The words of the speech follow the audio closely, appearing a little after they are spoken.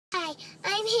Hi,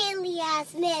 I'm Hailey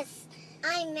Asmus.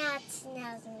 I'm Madisen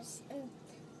Asmus.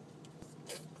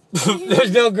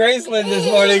 There's no Graicelynn this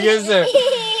morning, is there?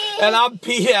 And I'm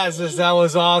Pete Asmus. That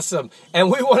was awesome. And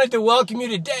we wanted to welcome you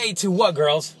today to what,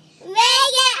 girls? Make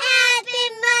It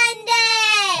Happen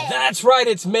Monday! That's right.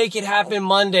 It's Make It Happen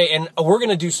Monday. And we're going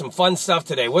to do some fun stuff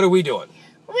today. What are we doing?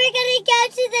 We're going to go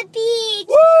to the beach.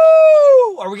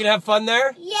 Woo! Are we going to have fun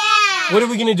there? Yeah. What are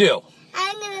we going to do?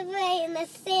 I'm going to play in the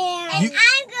sand. And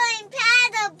I'm going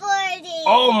paddleboarding.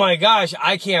 Oh my gosh,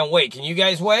 I can't wait. Can you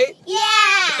guys wait? Yeah.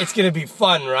 It's going to be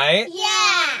fun, right?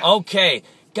 Yeah. Okay.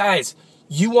 Guys,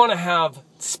 you want to have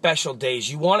special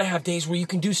days. You want to have days where you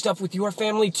can do stuff with your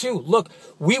family too. Look,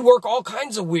 we work all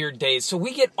kinds of weird days, so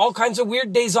we get all kinds of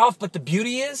weird days off, but the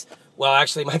beauty is, well,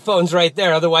 actually, my phone's right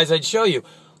there. Otherwise, I'd show you.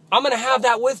 I'm going to have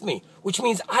that with me, which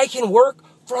means I can work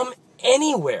from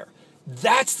anywhere.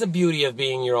 That's the beauty of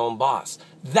being your own boss.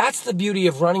 That's the beauty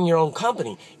of running your own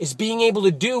company, is being able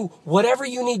to do whatever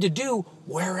you need to do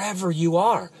wherever you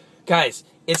are. Guys,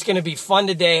 it's going to be fun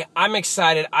today. I'm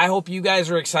excited. I hope you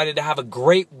guys are excited to have a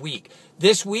great week.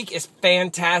 This week is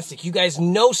fantastic. You guys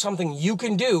know something you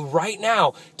can do right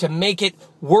now to make it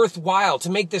worthwhile,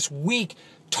 to make this week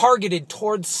targeted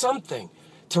towards something,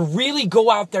 to really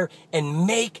go out there and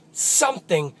make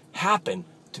something happen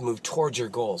to move towards your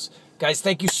goals. Guys,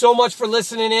 thank you so much for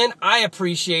listening in. I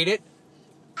appreciate it.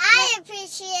 I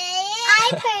appreciate it. I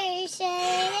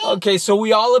appreciate it. Okay, so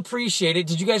we all appreciate it.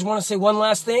 Did you guys want to say one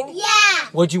last thing? Yeah.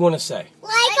 What'd you want to say?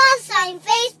 Like us on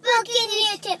Facebook and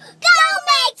YouTube. Go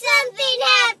make something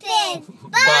happen.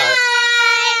 Bye. Bye.